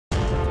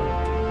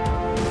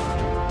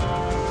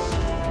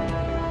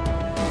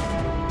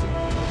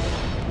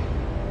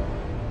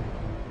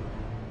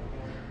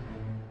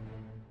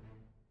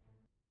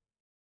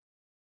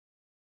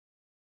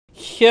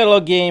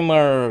Hello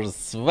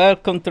gamers!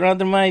 Welcome to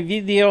another my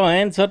video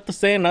and so to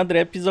say another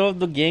episode of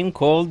the game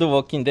called The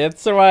Walking Dead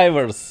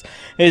Survivors.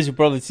 As you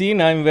probably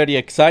seen, I'm very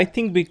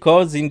exciting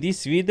because in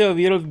this video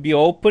we'll be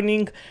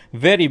opening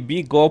very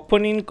big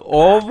opening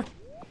of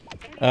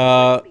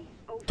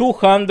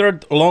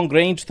 200 long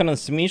range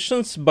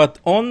transmissions, but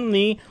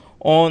only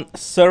on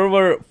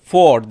server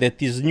 4 that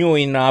is new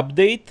in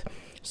update.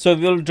 So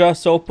we'll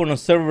just open a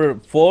server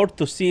 4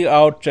 to see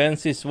our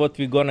chances what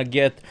we're gonna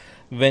get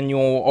when you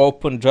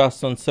open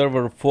just on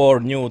server 4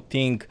 new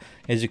thing.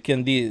 As you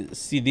can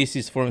see, this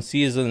is from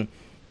season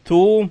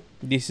 2,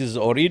 this is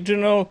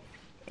original,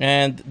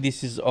 and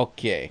this is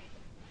okay.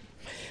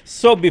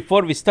 So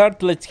before we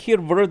start, let's hear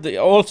word.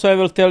 Also I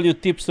will tell you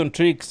tips and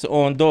tricks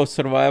on those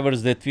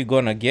survivors that we're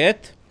gonna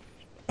get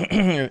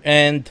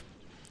and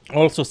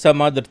also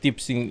some other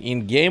tips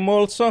in game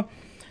also.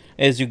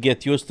 As you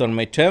get used on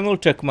my channel,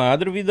 check my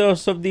other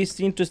videos of this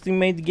interesting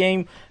made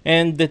game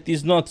and that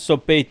is not so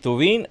pay to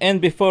win. And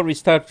before we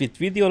start with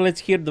video, let's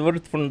hear the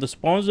word from the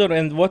sponsor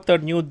and what are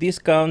new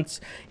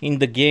discounts in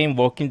the game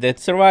Walking Dead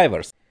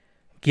Survivors.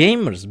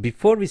 Gamers,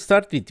 before we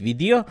start with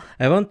video,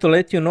 I want to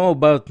let you know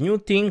about new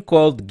thing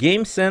called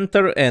Game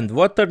Center and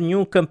what are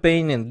new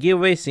campaign and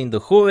giveaways in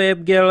the Huawei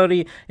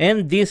AppGallery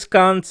and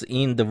discounts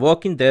in the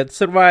Walking Dead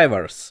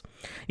Survivors.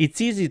 It's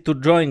easy to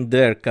join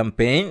their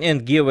campaign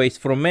and giveaways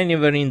from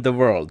anywhere in the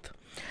world.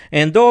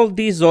 And all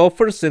these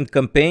offers and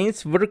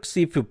campaigns works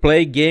if you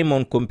play game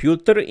on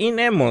computer in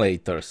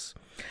emulators.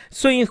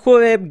 So in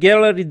Huawei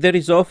AppGallery there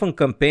is often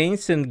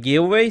campaigns and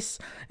giveaways,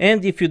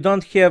 and if you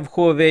don't have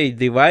Huawei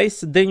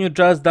device, then you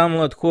just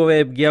download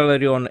Huawei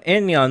AppGallery on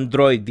any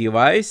Android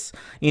device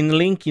in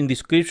link in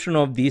description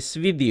of this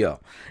video.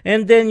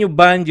 And then you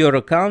bind your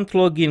account,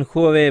 log in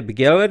Huawei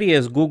AppGallery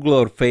as Google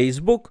or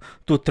Facebook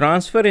to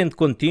transfer and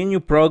continue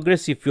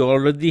progress if you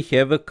already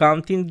have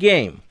account in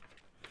game.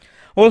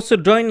 Also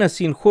join us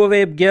in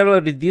Huawei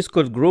AppGallery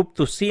Discord group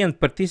to see and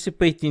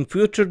participate in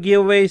future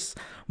giveaways,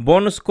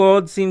 bonus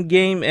codes in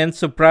game and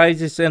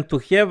surprises, and to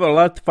have a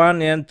lot of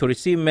fun and to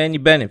receive many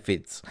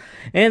benefits.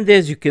 And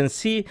as you can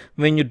see,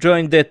 when you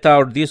join that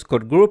our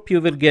Discord group, you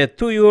will get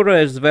 €2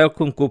 as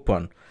welcome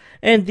coupon.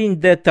 And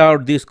in that our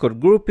Discord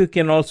group you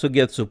can also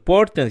get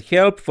support and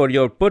help for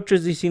your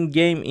purchases in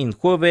game in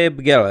Huawei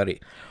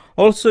AppGallery.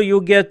 Also you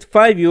get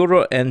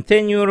 €5 and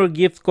 €10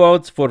 gift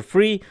codes for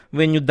free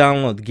when you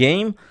download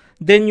game.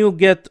 Then you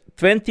get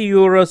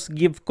 €20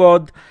 gift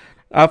code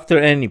after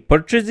any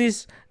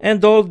purchases,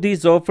 and all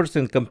these offers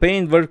and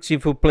campaign works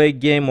if you play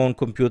game on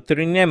computer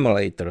in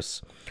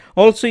emulators.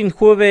 Also in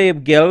Huawei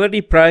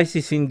AppGallery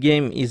prices in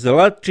game is a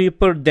lot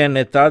cheaper than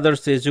at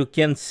others, as you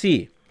can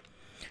see.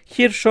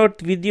 Here short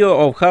video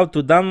of how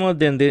to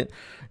download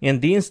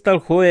and install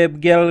Huawei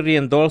AppGallery,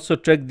 and also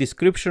check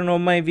description of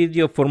my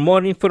video for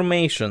more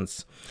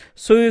informations.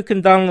 So you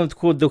can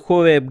download the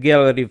Huawei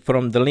AppGallery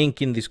from the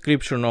link in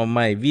description of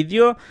my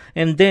video,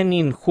 and then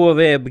in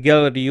Huawei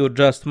AppGallery you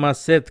just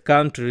must set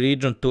country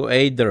region to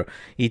either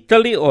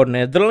Italy or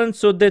Netherlands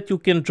so that you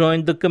can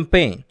join the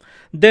campaign.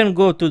 Then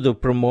go to the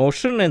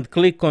promotion and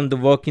click on the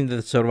Walking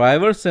Dead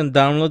Survivors and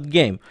download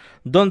game.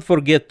 Don't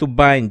forget to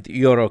bind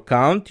your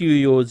account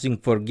you're using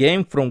for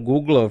game from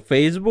Google or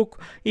Facebook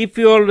if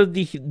you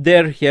already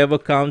there have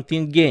account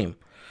in game.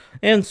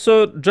 And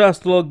so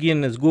just log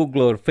in as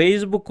Google or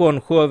Facebook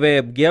on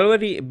Huawei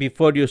AppGallery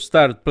before you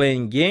start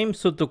playing game,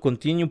 so to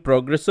continue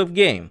progress of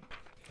game.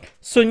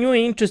 So new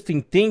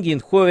interesting thing in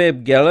Huawei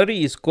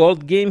AppGallery is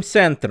called Game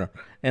Center,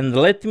 and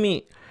let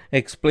me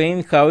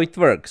explain how it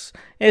works.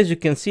 As you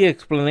can see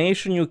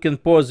explanation, you can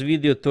pause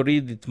video to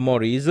read it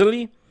more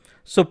easily.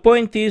 So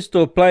point is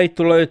to apply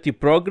to loyalty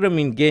program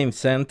in Game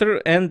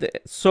Center, and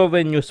so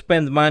when you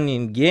spend money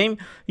in game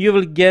you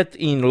will get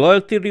in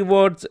loyalty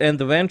rewards and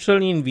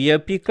eventually in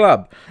VIP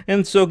club,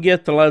 and so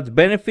get a lot of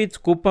benefits,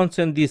 coupons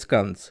and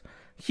discounts.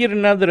 Here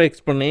another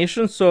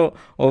explanation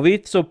of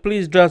it, so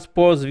please just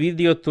pause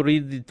video to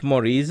read it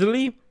more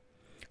easily.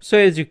 So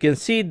as you can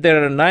see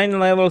there are 9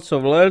 levels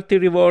of loyalty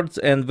rewards,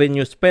 and when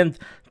you spend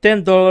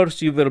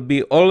 $10 you will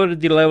be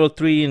already level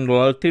 3 in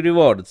loyalty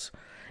rewards.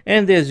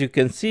 And as you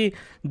can see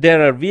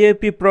there are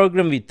VIP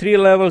program with 3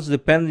 levels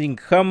depending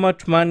how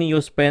much money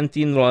you spent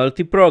in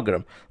loyalty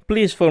program.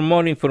 Please for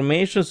more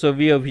information of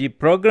VIP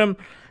program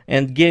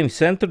and Game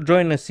Center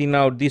join us in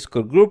our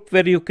Discord group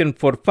where you can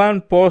for fun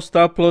post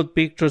upload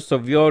pictures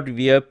of your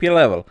VIP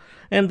level.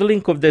 And the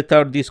link of that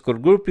our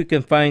Discord group you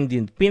can find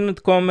in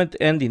pinned comment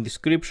and in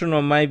description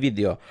of my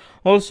video.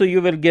 Also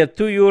you will get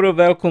 €2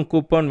 welcome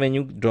coupon when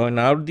you join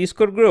our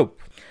Discord group.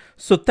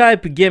 So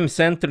type Game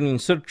Center in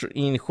search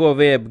in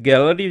Huawei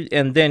AppGallery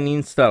and then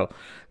install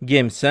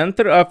Game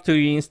Center. After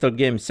you install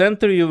Game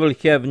Center you will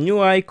have new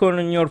icon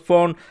on your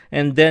phone,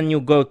 and then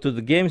you go to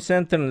the Game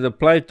Center and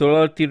apply to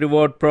loyalty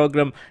reward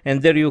program,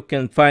 and there you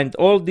can find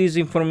all these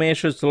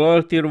information,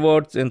 loyalty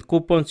rewards and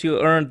coupons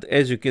you earned,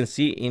 as you can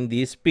see in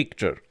this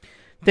picture.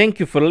 Thank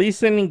you for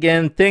listening,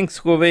 and thanks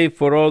Huawei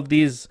for all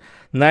these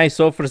nice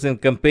offers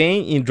and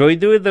campaign. Enjoy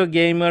the video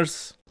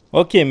gamers!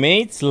 Okay,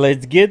 mates,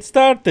 let's get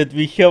started.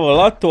 We have a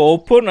lot to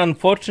open.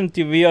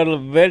 Unfortunately, we are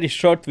very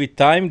short with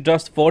time,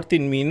 just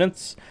 14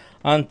 minutes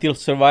until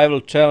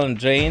survival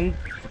challenge end.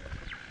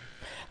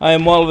 I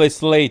am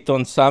always late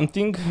on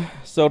something,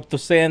 so to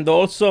say, and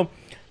also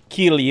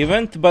kill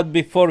event. But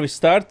before we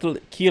start,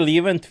 kill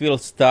event will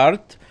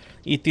start.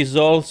 It is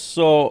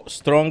also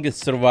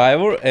strongest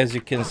survivor, as you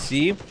can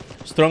see.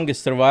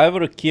 Strongest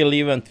survivor, kill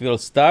event will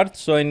start,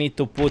 so I need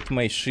to put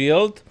my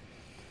shield.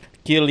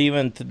 Kill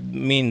event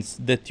means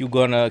that you're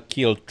gonna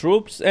kill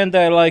troops, and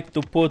I like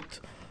to put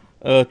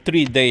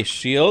 3-day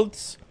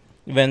shields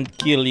when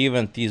kill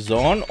event is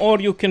on, or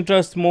you can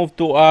just move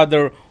to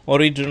other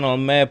original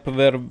map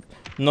where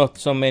not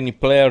so many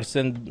players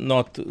and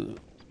not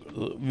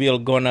will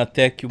gonna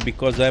attack you,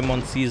 because I'm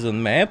on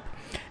season map.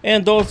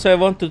 And also I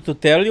wanted to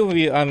tell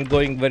you, I'm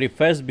going very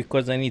fast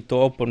because I need to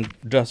open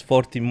just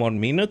 14 more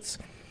minutes.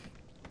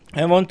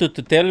 I wanted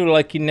to tell you,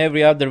 like in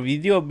every other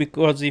video,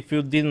 because if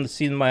you didn't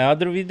see my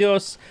other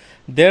videos,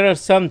 there are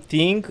some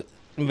things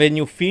when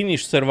you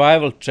finish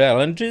survival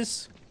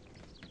challenges,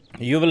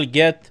 you will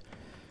get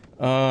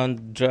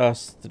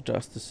just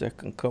a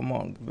second, come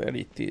on, where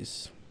it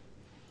is?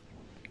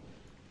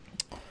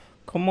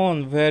 Come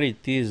on, where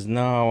it is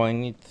now? I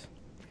need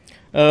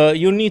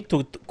you need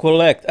to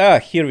collect,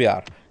 here we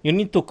are. You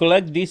need to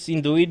collect these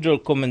individual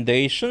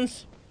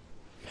commendations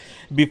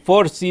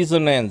before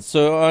season ends.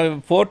 So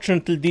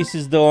unfortunately this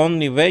is the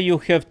only way. You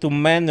have to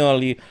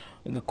manually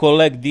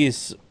collect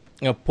these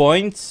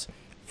points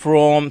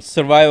from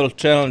survival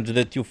challenge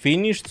that you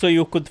finished, so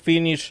you could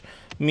finish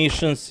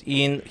missions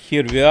in,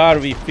 here we are,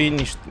 we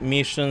finished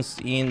missions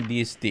in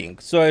this thing.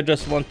 So I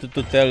just wanted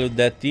to tell you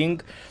that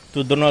thing,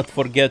 to do not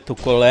forget to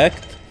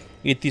collect.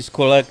 It is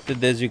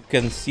collected, as you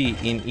can see,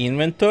 in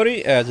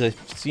inventory, as I've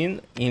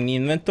seen in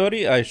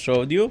inventory. I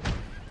showed you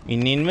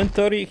in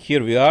inventory.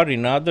 Here we are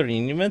in other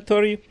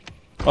inventory.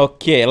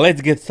 Okay,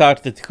 let's get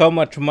started. How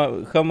much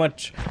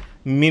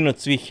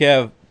minutes we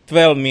have?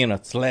 12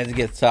 minutes. Let's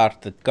get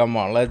started. Come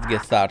on, let's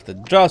get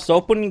started. Just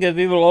opening it.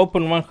 We will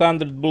open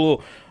 100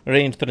 blue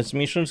range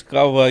transmissions.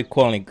 How I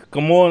calling?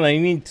 Come on, I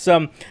need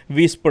some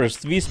whispers.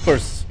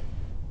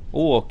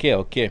 Oh,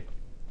 okay.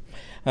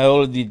 I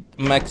already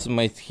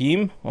maximized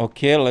him.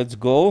 Okay, let's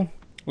go.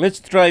 Let's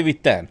try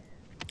with 10.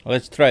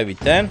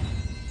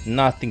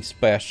 Nothing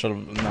special.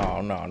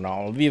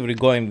 No. We were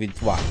going with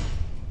 1.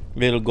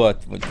 We'll go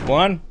with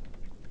 1.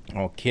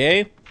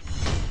 Okay,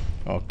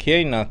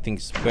 nothing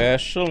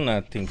special.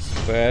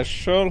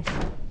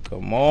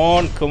 Come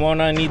on,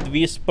 I need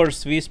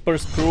whispers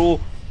crew.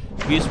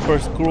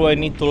 I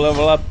need to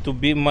level up to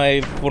be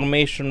my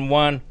formation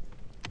 1.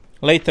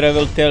 Later I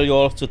will tell you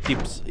also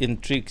tips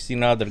and tricks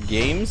in other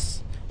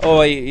games.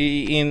 Oh,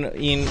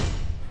 in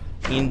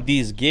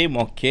this game.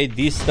 Okay,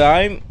 this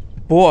time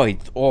Boyd,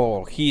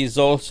 oh, he is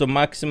also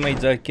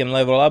maximized. I can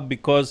level up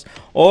because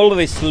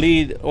always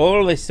read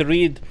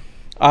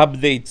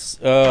updates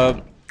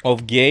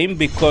of game,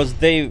 because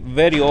they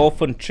very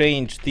often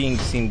change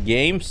things in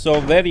game.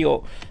 So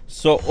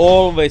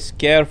always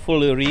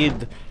carefully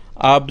read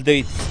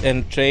updates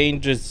and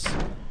changes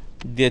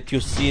that you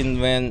seen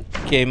when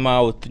came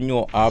out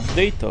new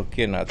update.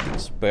 Okay, nothing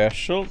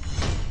special.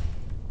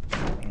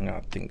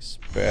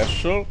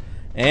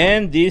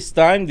 And this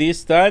time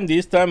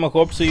I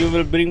hope so you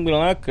will bring me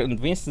luck. And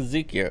Vincent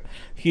Zik here,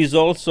 he's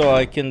also,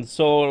 I can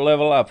so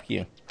level up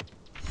here.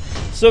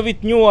 So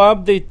with new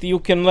update you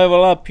can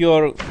level up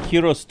your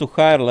heroes to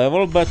higher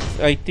level, but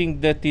I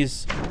think that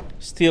is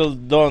still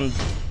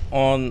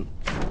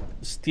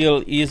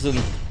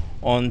isn't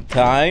on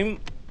time,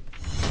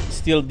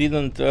 still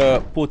didn't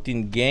put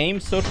in game,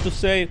 so to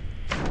say.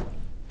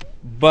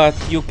 But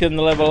you can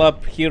level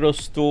up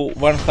heroes to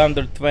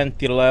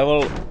 120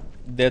 level.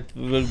 That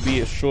will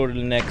be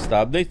surely next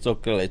updates.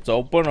 Okay, let's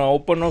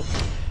open.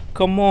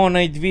 Come on,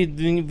 I did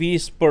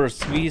whispers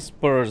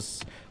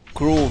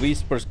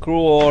crew,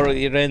 or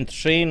Rent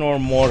Shane or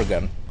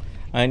Morgan.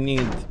 I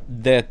need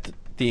that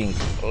thing.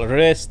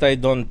 Rest I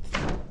don't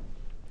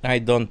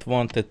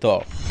want at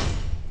all.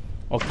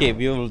 Okay,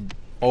 we will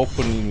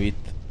open with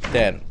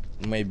 10.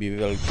 Maybe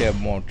we'll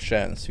have more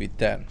chance with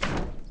 10.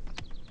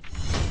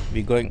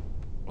 We're going.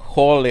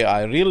 Holy,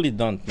 I really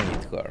don't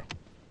need her.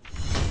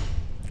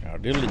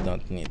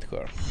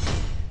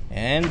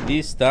 And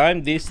this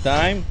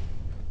time,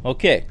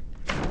 okay.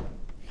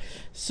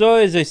 So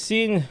as I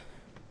seen,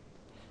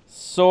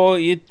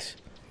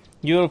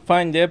 you'll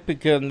find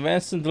epic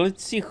advancement.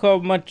 Let's see how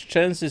much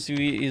chances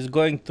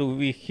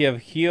we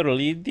have here.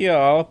 Lydia,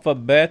 Alpha,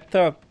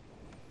 Beta.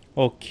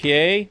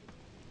 Okay.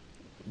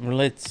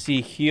 Let's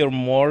see here,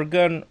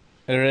 Morgan,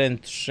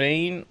 Rent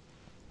Shane.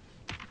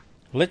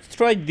 Let's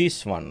try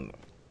this one.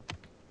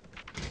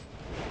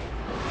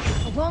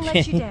 Won't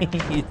let you down.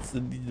 It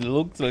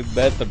looks like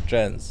better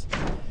chance.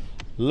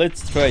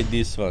 Let's try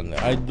this one.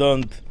 I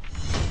don't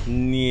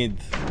need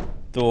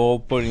to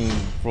open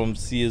from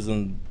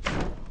season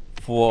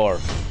 4.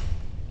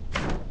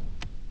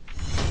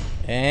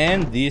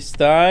 And this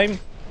time,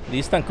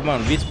 come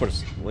on,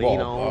 whispers. Lean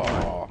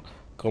on.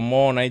 Come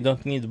on, I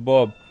don't need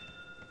Bob.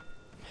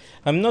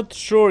 I'm not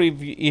sure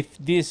if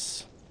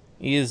this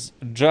is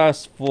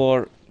just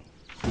for...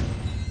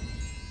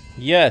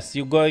 Yes,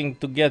 you're going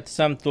to get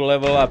some to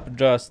level up.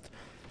 Just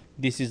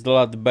this is a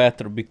lot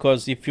better,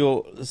 because if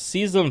you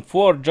season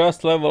 4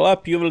 just level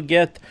up, you will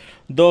get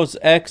those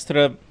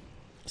extra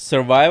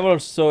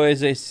survivors. So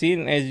as I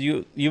seen, as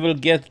you will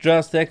get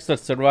just extra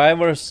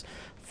survivors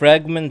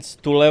fragments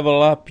to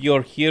level up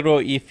your hero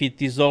if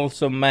it is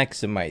also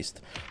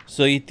maximized.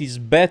 So it is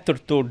better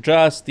to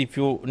just, if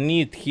you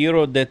need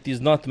hero that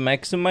is not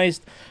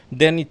maximized,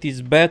 then it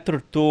is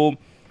better to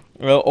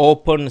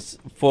open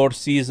for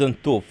season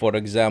 2, for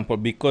example,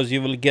 because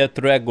you will get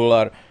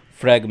regular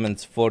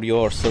fragments for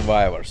your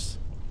survivors.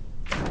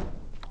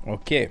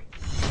 Okay,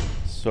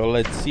 so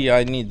let's see.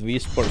 I need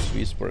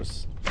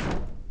whispers.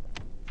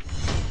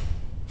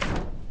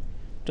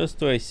 Just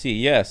so I see.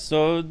 Yes,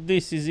 so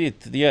this is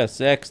it.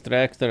 Yes,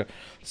 extra.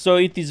 So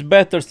it is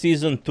better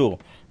season 2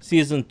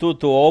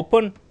 to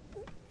open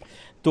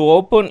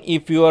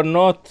if you are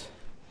not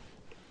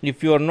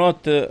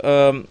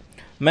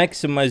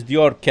maximized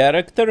your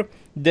character.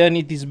 Then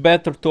it is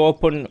better to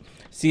open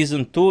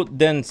season 2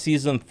 than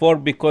season 4,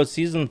 because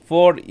season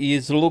 4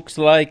 looks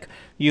like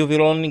you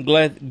will only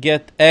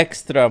get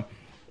extra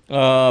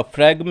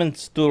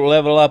fragments to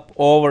level up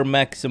over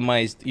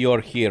maximized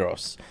your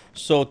heroes.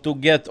 So to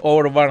get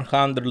over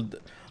 100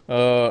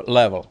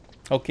 level.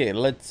 Okay,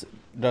 let's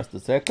just a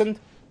second.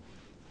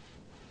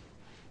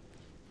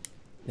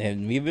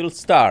 And we will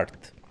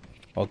start.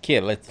 Okay,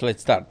 let's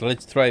start.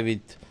 Let's try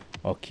with...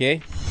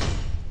 Okay.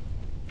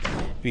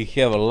 We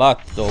have a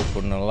lot to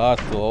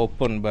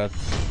open, but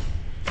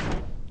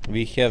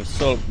we have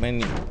so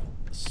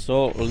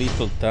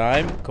little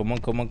time. Come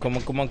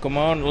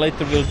on.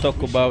 Later we'll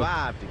talk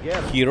about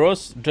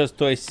heroes, just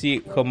so I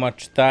see how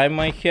much time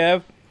I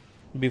have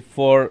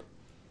before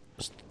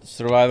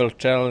survival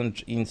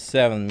challenge in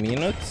 7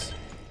 minutes.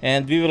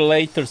 And we will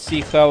later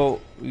see how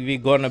we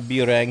gonna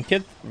be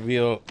ranked.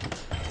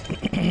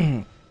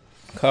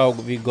 How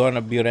we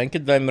gonna be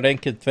ranked. I'm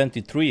ranked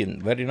 23,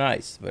 and very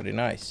nice.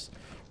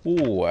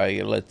 Ooh,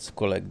 let's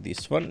collect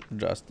this one.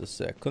 Just a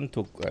second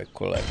to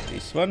collect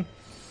this one.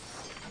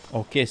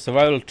 Okay,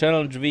 survival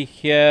challenge, we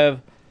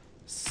have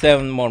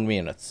 7 more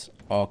minutes.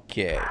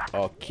 Okay,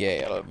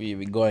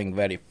 we're going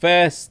very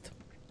fast.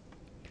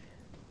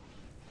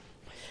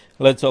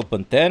 Let's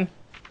open 10.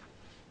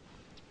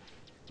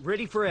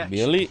 Ready for action.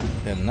 Billy,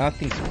 and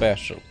nothing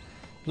special.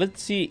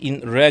 Let's see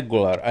in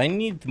regular. I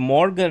need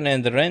Morgan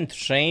and Rent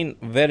Shane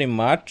very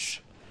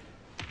much,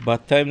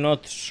 but I'm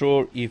not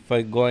sure if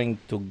I'm going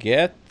to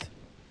get.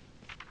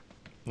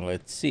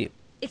 Let's see.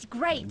 It's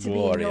great to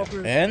Gloria. be in your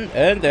group. And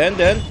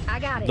I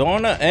got it.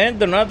 Donna,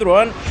 and another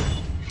one.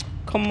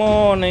 Come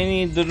on, I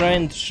need the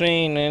Rent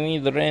Shane.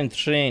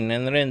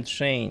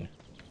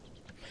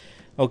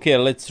 Okay,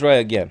 let's try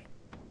again.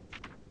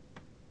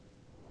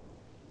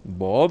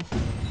 Bob,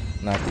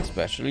 nothing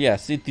special.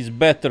 Yes, it is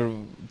better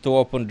to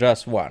open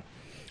just one.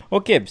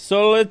 Okay,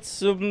 so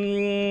let's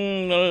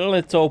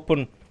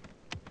open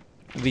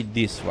with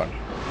this one.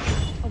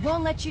 I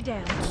won't let you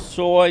down.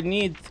 So I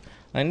need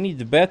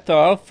Beta,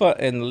 Alpha,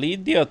 and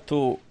Lydia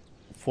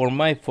for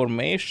my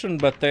formation,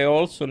 but I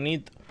also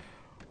need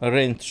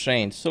Rent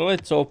Shane. So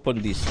let's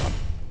open this one.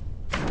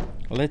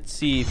 Let's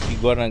see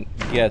if we're gonna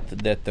get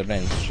that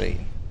Rent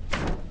Shane.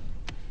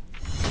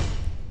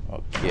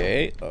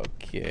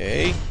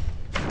 Okay.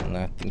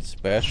 Nothing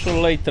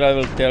special. Later I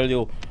will tell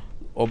you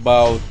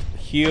about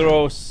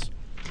heroes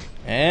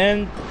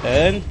and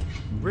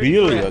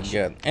Billy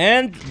again.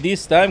 And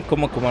this time,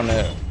 come on.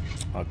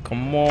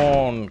 Come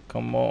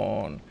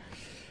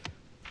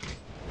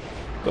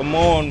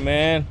on,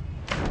 man.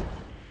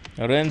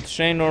 Rent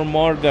Shane or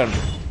Morgan?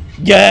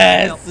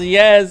 Yes,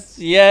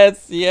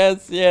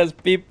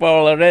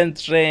 people, Rent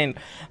Shane.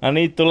 I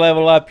need to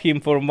level up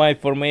him for my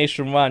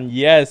formation 1.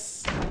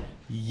 Yes,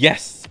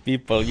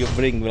 people, you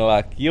bring me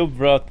luck. You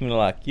brought me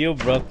luck.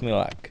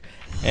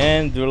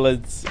 And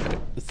let's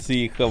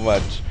see how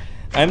much.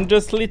 I'm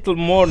just little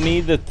more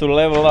needed to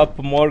level up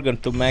Morgan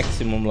to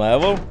maximum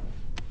level.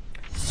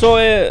 So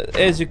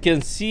as you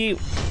can see,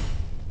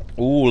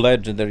 ooh,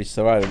 legendary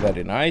survivor,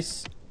 very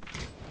nice.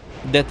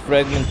 That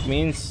fragment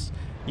means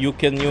you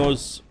can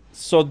use.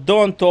 So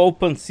don't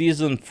open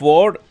season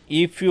 4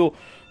 if you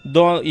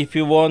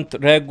want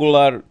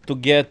regular to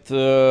get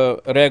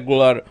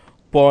regular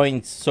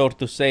points, so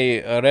to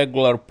say,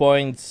 regular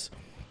points.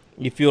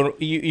 If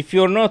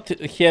you're not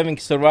having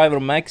survivor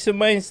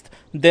maximized,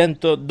 then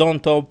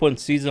don't open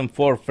season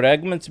 4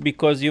 fragments,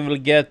 because you will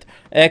get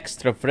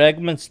extra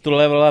fragments to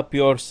level up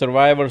your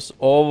survivors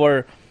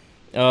over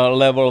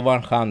level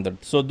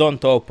 100. So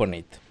don't open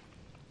it.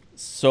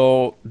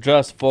 So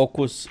just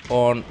focus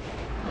on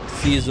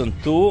season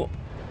 2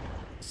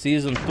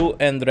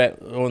 and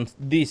on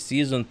this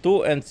season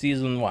 2 and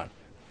season 1.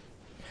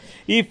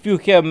 If you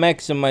have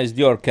maximized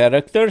your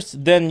characters,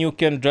 then you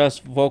can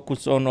just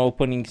focus on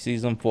opening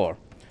season 4.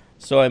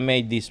 So I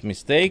made this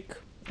mistake.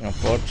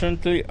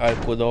 Unfortunately, I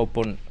could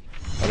open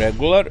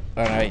regular,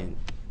 and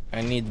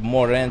I need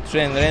more Rent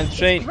Shane.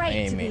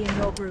 Great to be in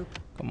your group.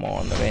 Come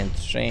on,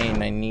 range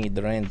chain. I need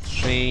range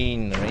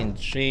chain.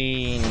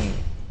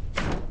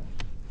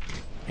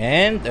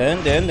 And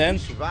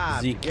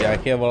Ziki. I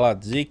have a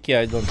lot. Ziki,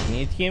 I don't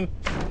need him.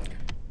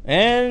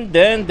 And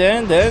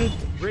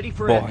Ready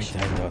for boy,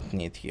 action. I don't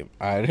need him.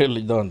 I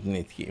really don't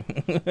need him.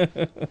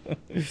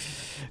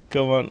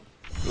 Come on,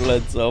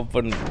 let's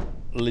open a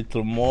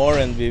little more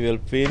and we will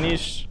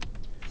finish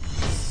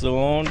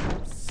soon.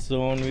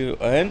 We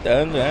and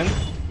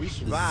We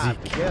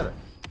survived together.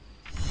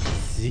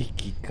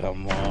 Ziki,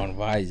 come on,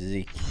 why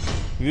Ziki?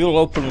 We will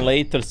open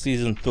later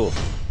season 2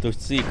 to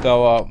see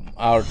how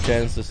our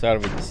chances are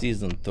with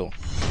season 2.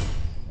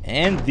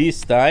 And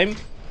this time,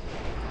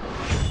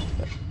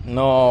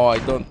 no, I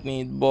don't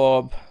need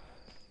Bob.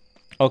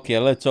 Okay,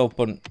 let's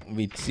open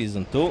with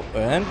season 2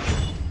 and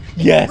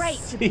Great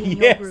yes, to be in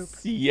your group.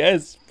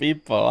 yes,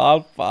 people,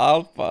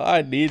 Alpha,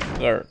 I need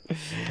her.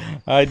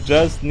 I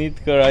just need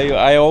her.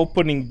 I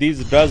opening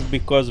this just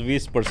because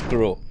Whisper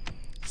Screw.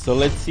 So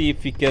let's see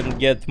if we can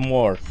get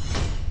more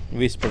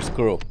Whisper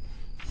Screw.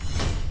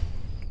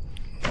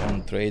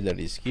 One trader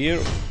is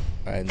here.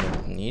 I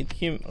don't need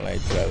him.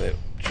 Let's rather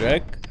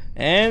check.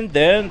 And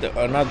then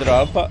another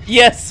alpha.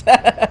 Yes!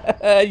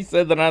 I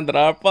said another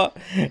alpha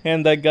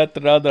and I got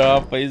another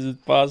alpha. Is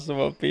it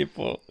possible,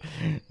 people?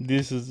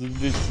 This is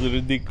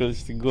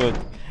ridiculously good.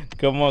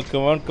 Come on.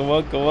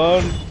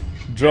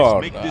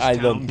 John, I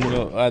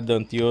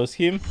don't use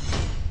him.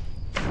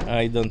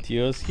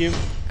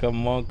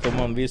 Come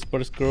on,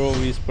 Whisper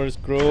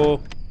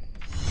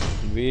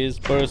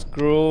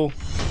Screw.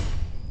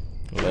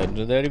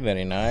 Legendary,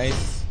 very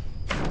nice.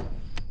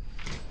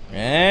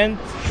 And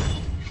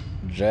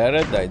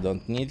Jared, I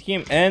don't need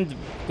him. And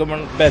come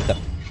on, Beta.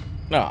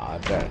 Ah,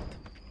 Jared.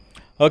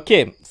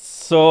 Okay,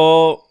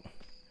 so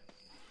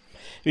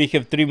we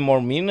have 3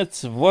 more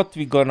minutes. What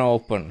we gonna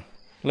open?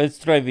 Let's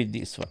try with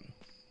this one.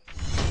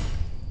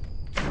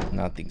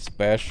 Nothing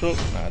special,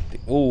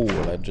 nothing. Oh,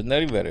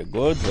 legendary, very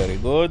good.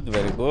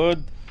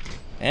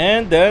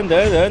 And then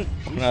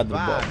another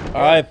Bob.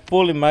 I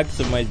fully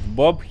maximized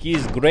Bob. He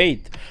is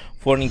great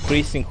for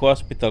increasing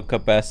hospital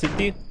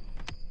capacity.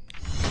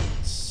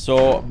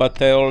 So,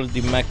 but I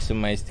already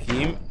maximized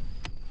him.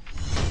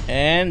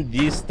 And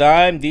this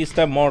time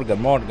Morgan.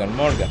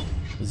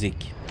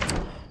 Ziki.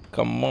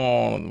 Come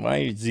on,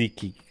 why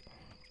Ziki?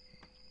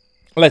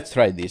 Let's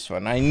try this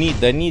one. I need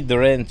the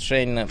Rent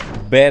Chain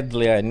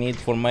badly. I need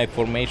for my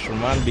formation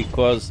 1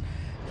 because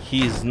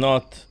he's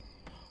not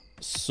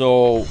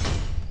so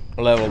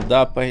leveled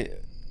up. I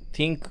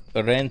think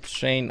Rent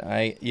Chain.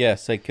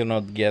 Yes, I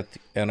cannot get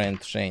a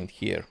Rent Chain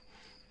here.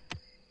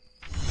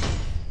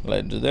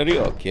 Legendary,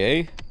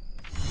 okay.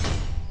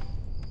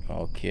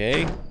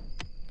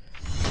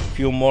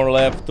 Few more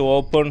left to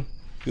open.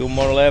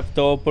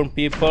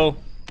 People.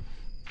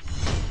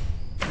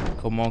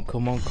 Come on,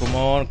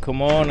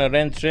 a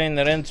rent chain.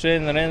 I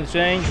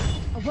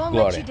won't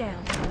let you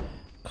down.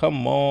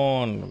 Come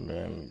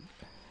on.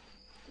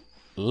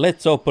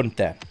 Let's open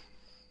 10.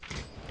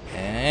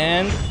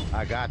 And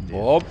I got this.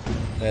 Bob,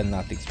 and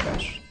nothing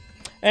special.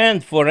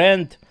 And for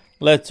end,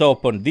 let's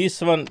open this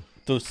one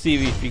to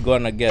see if we're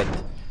gonna get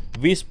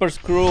Whisper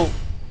Screw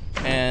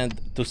and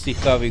to see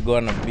how we're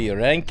gonna be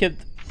ranked.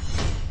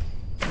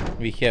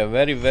 We have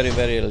very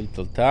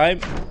little time.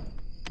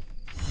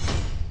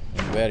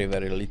 Very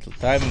little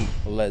time,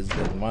 less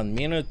than 1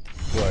 minute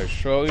to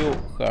show you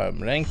how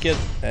I'm ranked.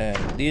 And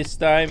this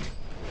time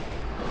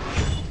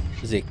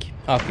Ziki.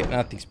 Okay,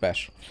 nothing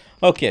special.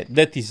 Okay,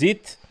 that is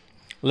it.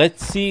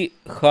 Let's see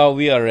how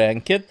we are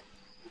ranked.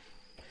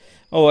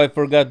 Oh, I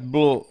forgot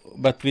blue,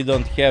 but we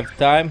don't have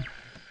time.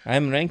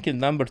 I'm ranked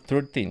number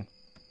 13.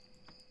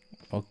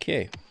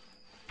 Okay,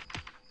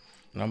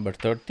 number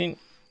 13.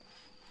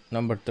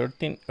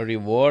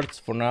 Rewards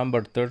for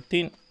number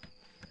 13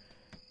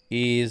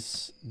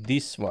 is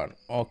this one.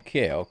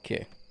 Okay,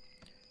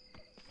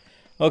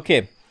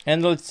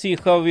 and let's see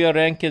how we are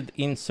ranked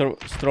in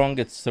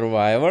strongest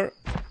survivor.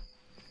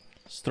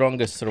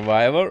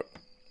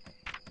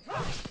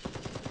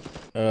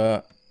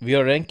 We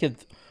are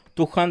ranked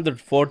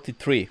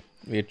 243,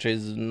 which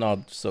is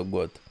not so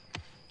good.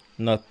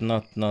 Not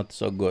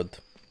so good,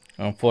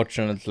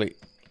 unfortunately.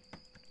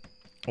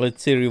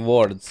 Let's see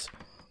rewards.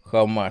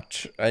 How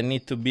much? I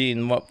need to be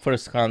in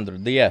first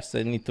 100. Yes,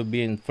 I need to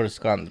be in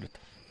first 100.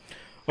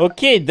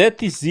 Okay,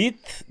 that is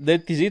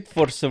it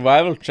for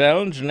survival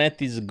challenge.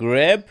 Net is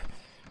grab,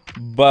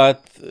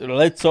 but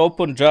let's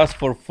open just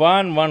for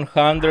fun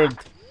 100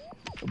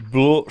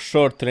 blue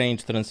short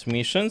range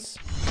transmissions,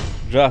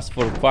 just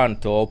for fun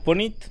to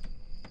open it.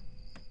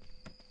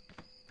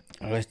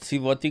 Let's see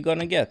what you're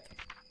gonna get.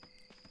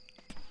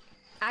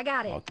 I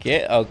got it.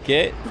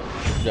 Okay,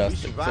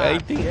 just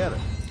exciting.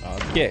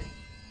 Okay,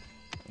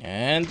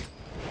 and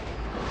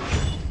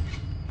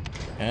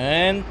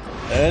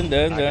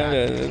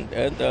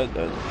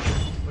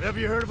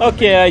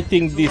okay, I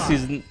think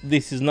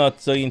this is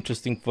not so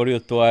interesting for you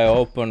to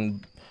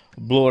open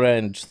blue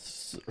range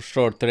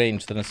short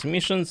range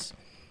transmissions.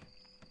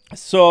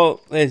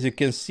 So as you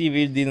can see,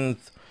 we didn't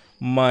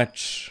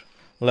much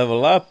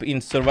level up.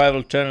 In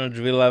survival challenge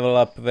we level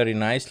up very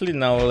nicely.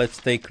 Now let's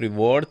take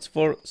rewards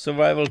for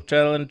survival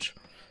challenge,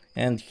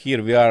 and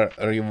here we are,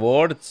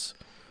 rewards.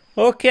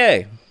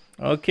 Okay,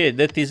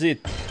 that is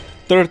it.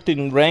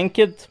 13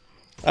 ranked.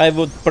 I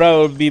would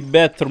probably be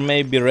better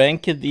maybe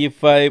ranked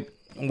if I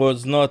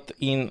was not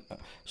in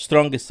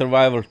strongest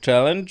survival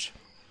challenge.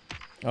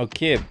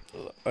 Okay,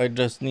 I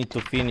just need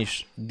to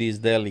finish this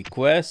daily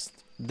quest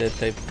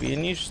that I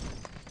finished.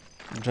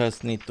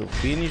 Just need to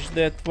finish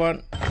that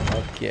one.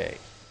 Okay,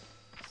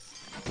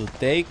 to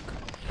take.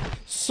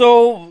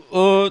 So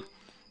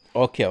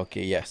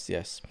okay,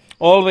 yes.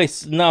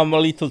 Always now my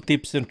little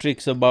tips and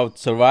tricks about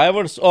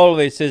survivors.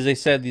 Always, as I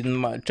said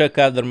in check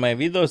other my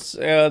videos,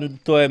 and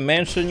to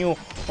mention you,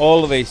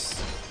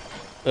 always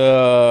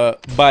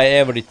buy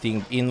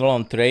everything in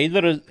Lone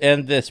Trader,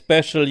 and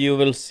especially you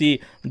will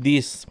see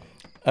this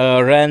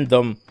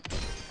random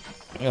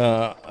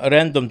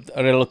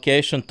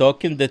relocation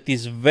token that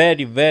is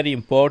very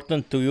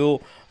important to you.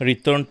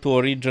 Return to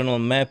original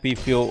map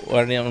if you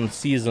are on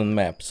season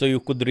map, so you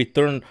could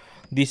return.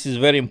 This is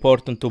very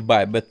important to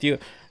buy, but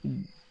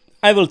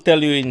I will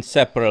tell you in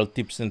separate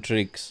tips and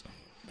tricks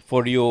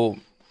for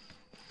you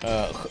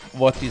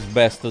what is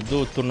best to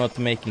do to not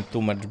making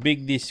too much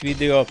big this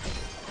video.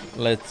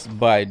 Let's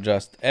buy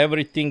just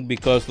everything,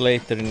 because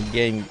later in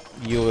game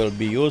you will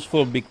be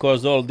useful,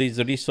 because all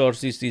these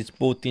resources is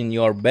put in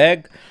your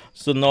bag,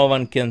 so no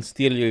one can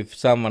steal you if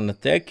someone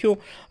attack you.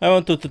 I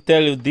wanted to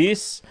tell you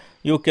this.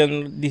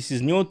 This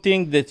is new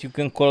thing that you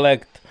can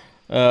collect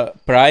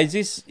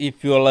prizes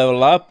if you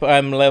level up.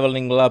 I'm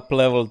leveling up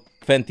level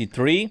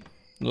 23.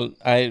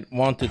 I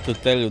wanted to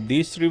tell you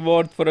this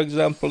reward, for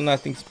example,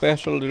 nothing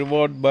special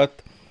reward,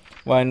 but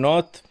why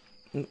not?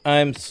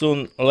 I'm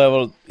soon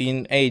level,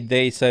 in 8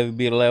 days I will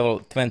be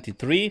level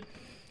 23,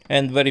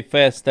 and very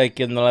fast I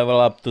can level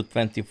up to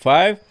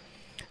 25.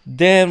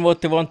 Then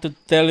what I want to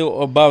tell you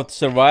about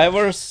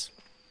survivors.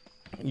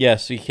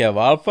 Yes, we have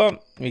alpha.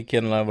 We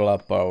can level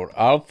up our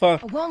alpha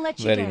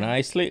very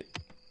nicely.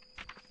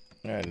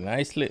 Very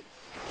nicely.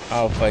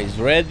 Alpha is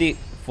ready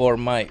for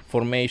my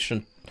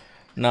formation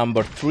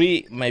number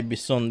 3. Maybe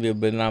soon will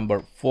be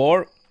number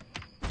 4.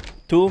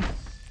 2.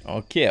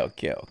 Okay.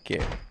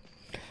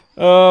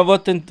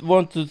 What I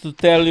wanted to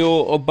tell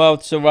you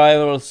about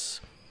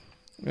survivors.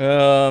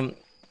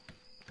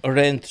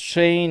 Rent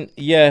Shane,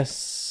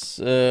 yes,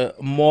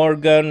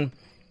 Morgan.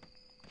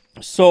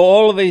 So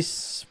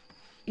always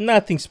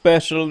nothing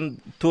special.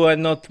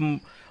 Not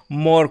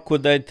more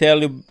could I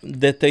tell you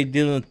that I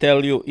didn't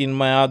tell you in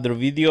my other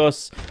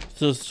videos.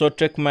 So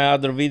check my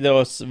other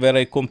videos where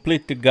I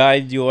completely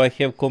guide you. I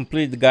have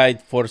complete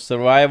guide for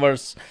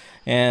survivors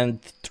and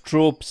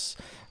troops.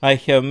 I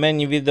have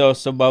many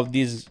videos about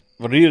this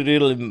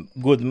really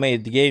good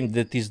made game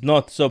that is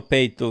not so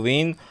pay to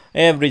win.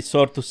 Every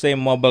sort to say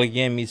mobile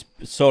game is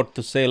sort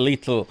to say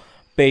little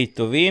pay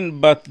to win,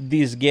 but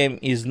this game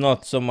is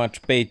not so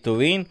much pay to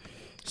win.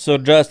 So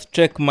just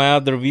check my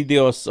other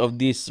videos of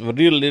this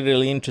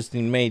really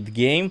interesting made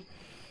game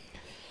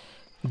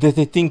that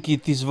I think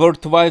it is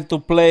worthwhile to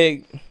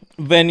play.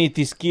 When it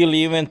is kill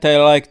event,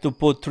 I like to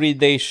put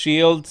 3-day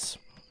shields.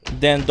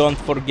 Then don't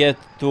forget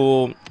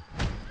to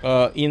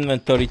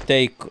inventory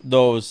take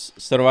those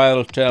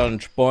survival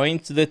challenge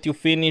points that you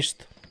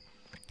finished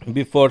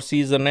before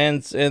season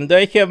ends. And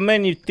I have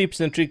many tips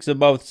and tricks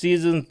about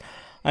season.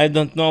 I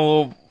don't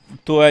know,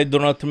 I do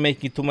not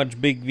make it too much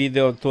big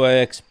video to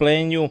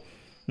explain you.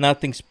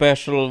 Nothing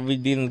special we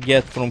didn't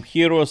get from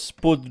heroes.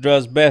 Put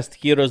just best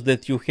heroes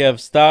that you have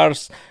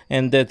stars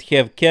and that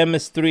have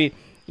chemistry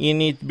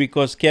in it,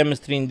 because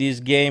chemistry in this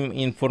game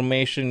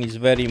information is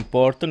very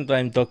important.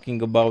 I'm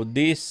talking about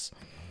this.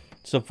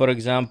 So for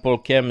example,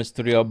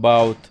 chemistry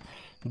about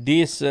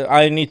this,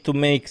 I need to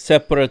make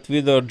separate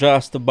video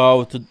just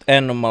about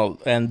animal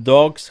and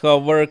dogs, how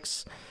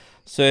works.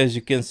 So as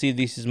you can see,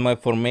 this is my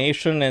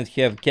formation and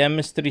have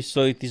chemistry,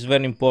 so it is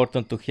very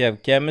important to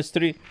have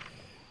chemistry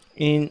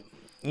in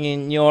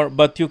your,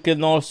 but you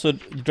can also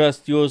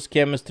just use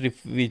chemistry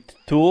with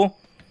 2.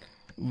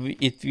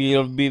 It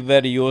will be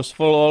very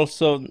useful.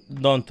 Also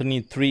don't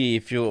need 3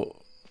 if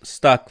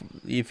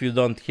you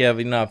don't have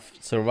enough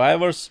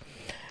survivors.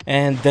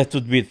 And that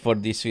would be it for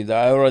this video.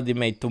 I already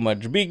made too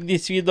much big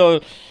this video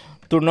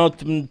to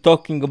not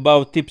talking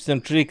about tips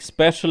and tricks,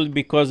 especially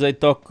because I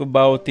talk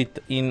about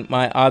it in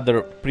my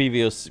other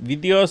previous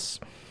videos.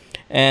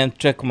 And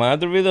check my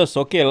other videos.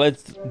 Okay,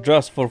 let's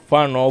just for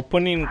fun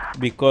opening,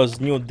 because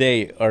new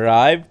day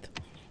arrived.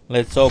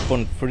 Let's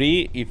open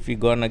 3 if we're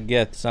gonna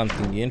get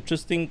something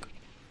interesting.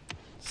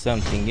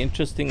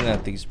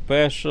 Nothing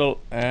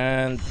special,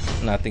 and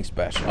nothing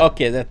special.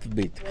 Okay, that would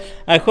be it.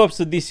 I hope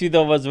so this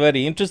video was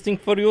very interesting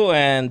for you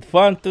and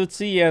fun to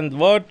see and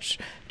watch.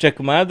 Check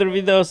my other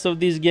videos of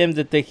this game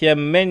that I have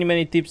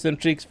many tips and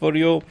tricks for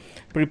you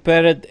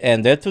prepared.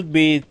 And that would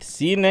be it.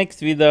 See you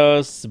next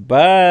videos.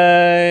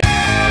 Bye.